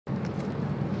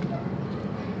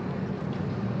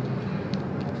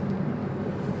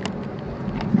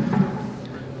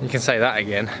can say that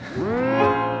again.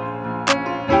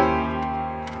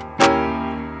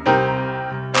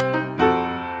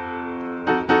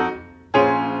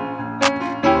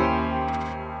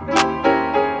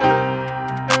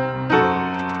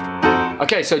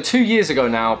 Okay, so 2 years ago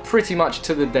now, pretty much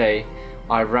to the day,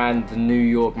 I ran the New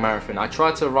York Marathon. I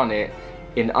tried to run it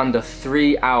in under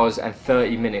 3 hours and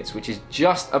 30 minutes, which is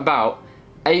just about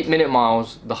 8-minute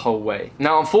miles the whole way.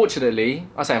 Now, unfortunately,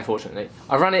 I say unfortunately,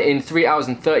 I ran it in 3 hours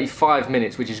and 35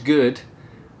 minutes, which is good,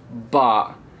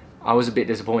 but I was a bit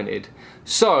disappointed.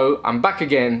 So, I'm back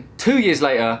again 2 years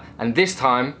later, and this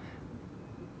time,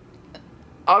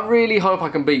 I really hope I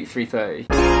can beat 3:30.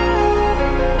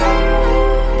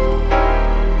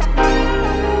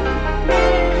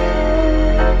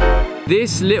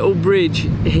 This little bridge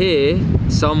here,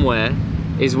 somewhere,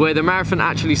 is where the marathon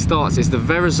actually starts. It's the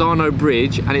Verrazano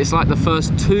Bridge, and it's like the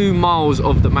first 2 miles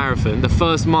of the marathon. The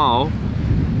first mile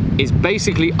is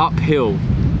basically uphill.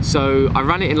 So I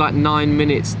ran it in like 9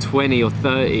 minutes 20 or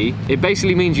 30. It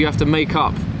basically means you have to make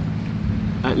up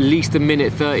at least 1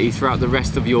 minute 30 throughout the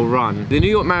rest of your run. The New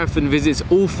York Marathon visits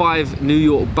all 5 New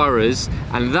York boroughs,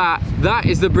 and that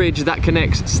is the bridge that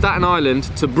connects Staten Island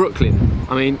to Brooklyn.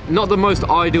 I mean, not the most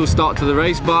ideal start to the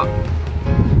race, but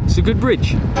it's a good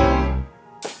bridge.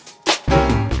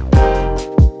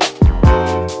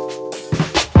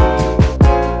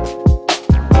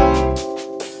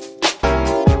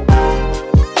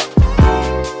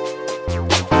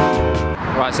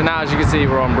 Right, so now as you can see,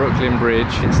 we're on Brooklyn Bridge.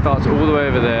 It starts all the way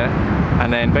over there,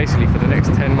 and then basically for the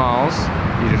next 10 miles,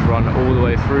 you just run all the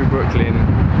way through Brooklyn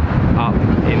up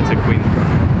into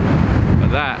Queensboro.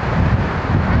 But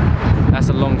that's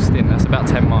a long stint, that's about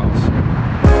 10 miles.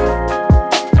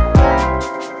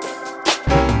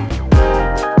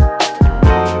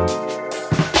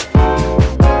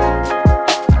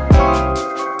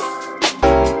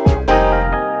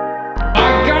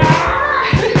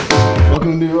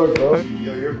 Welcome to New York, bro.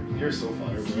 Yo, you're so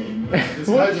fire, bro. This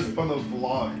guy just on the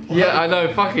vlog. Yeah, I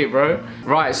know, fuck it, bro.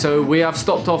 Right, so we have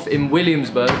stopped off in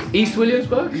Williamsburg. East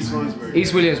Williamsburg? East Williamsburg.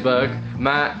 East Williamsburg.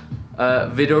 Matt,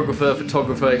 videographer,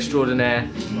 photographer extraordinaire.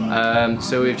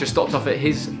 So we've just stopped off at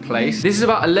his place. This is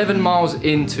about 11 miles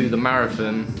into the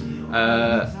marathon.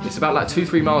 It's about like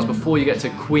 2-3 miles before you get to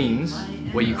Queens,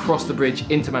 where you cross the bridge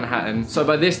into Manhattan. So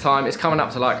by this time, it's coming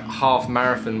up to like half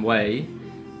marathon way.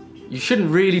 You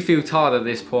shouldn't really feel tired at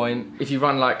this point. If you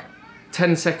run like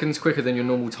 10 seconds quicker than your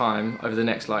normal time over the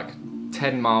next like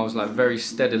 10 miles, like very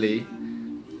steadily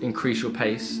increase your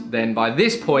pace, then by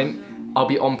this point, I'll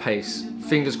be on pace.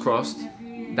 Fingers crossed,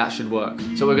 that should work.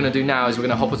 So what we're gonna do now is we're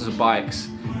gonna hop onto the bikes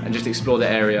and just explore the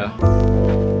area.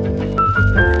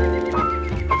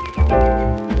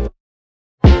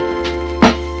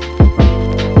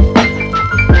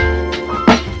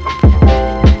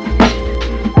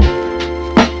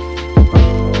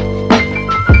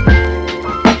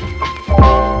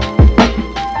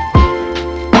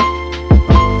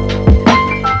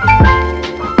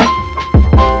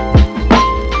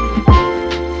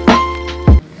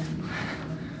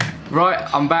 Right,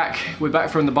 I'm back. We're back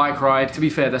from the bike ride. To be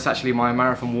fair, that's actually my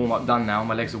marathon warm-up done now.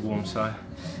 My legs are warm, so.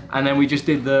 And then we just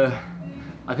did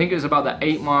I think it was about the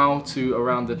 8 mile to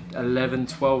around the 11,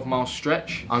 12 mile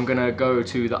stretch. I'm gonna go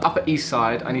to the Upper East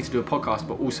Side. I need to do a podcast,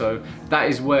 but also that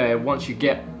is where once you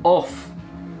get off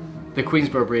the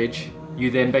Queensboro Bridge, you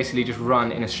then basically just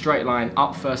run in a straight line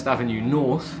up First Avenue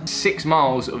North. 6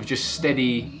 miles of just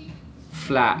steady,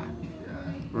 flat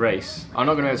race. I'm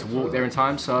not gonna be able to walk there in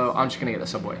time, so I'm just gonna get the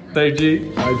subway. Thank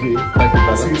you. Hi, G. Thank you,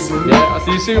 brother. See you soon. Yeah, I'll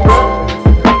see you soon, bro.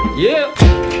 Yeah.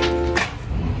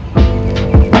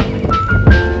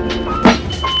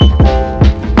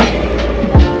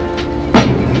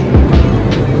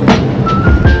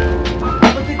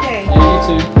 Have a good day. Yeah,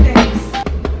 you too.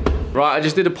 Thanks. Right, I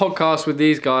just did a podcast with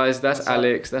these guys. That's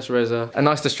Alex, that's Reza. A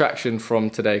nice distraction from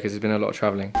today because there's been a lot of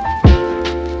traveling.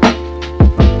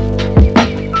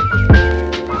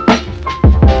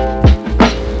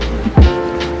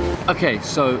 Okay,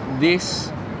 so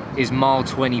this is mile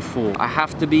 24. I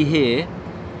have to be here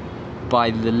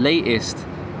by the latest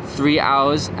 3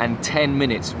 hours and 10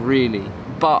 minutes, really.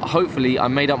 But hopefully I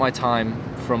made up my time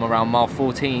from around mile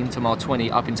 14 to mile 20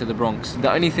 up into the Bronx.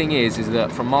 The only thing is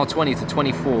that from mile 20 to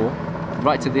 24,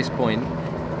 right to this point,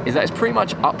 is that it's pretty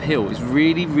much uphill. It's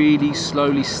really, really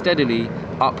slowly, steadily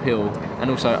uphill. And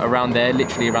also around there,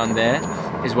 literally around there,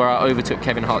 is where I overtook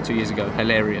Kevin Hart 2 years ago.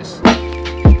 Hilarious.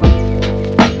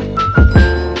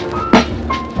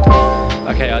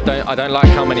 Okay, I don't like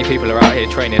how many people are out here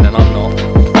training and I'm not.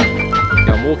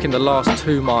 I'm walking the last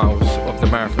 2 miles of the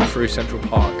marathon through Central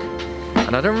Park.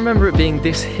 And I don't remember it being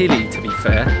this hilly, to be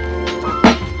fair.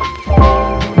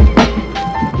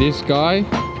 This guy,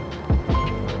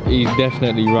 he's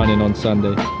definitely running on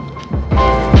Sunday.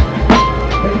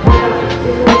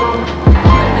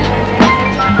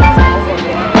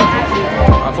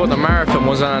 I thought the marathon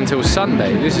wasn't until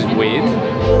Sunday. This is weird.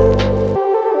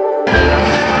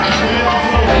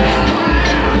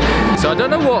 So I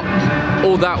don't know what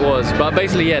all that was, but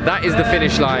basically, yeah, that is the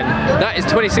finish line. That is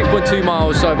 26.2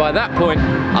 miles, so by that point,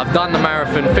 I've done the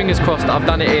marathon. Fingers crossed I've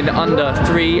done it in under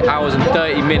 3 hours and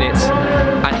 30 minutes.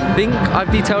 I think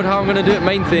I've detailed how I'm gonna do it.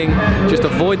 Main thing, just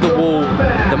avoid the wall,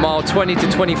 the mile 20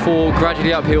 to 24,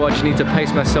 gradually uphill. I just need to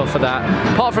pace myself for that.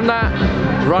 Apart from that,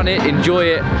 run it, enjoy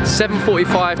it.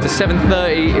 7:45 to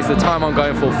 7:30 is the time I'm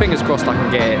going for. Fingers crossed I can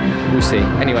get it. We'll see.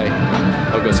 Anyway,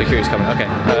 I've got security's coming. Okay,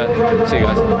 see you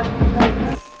guys.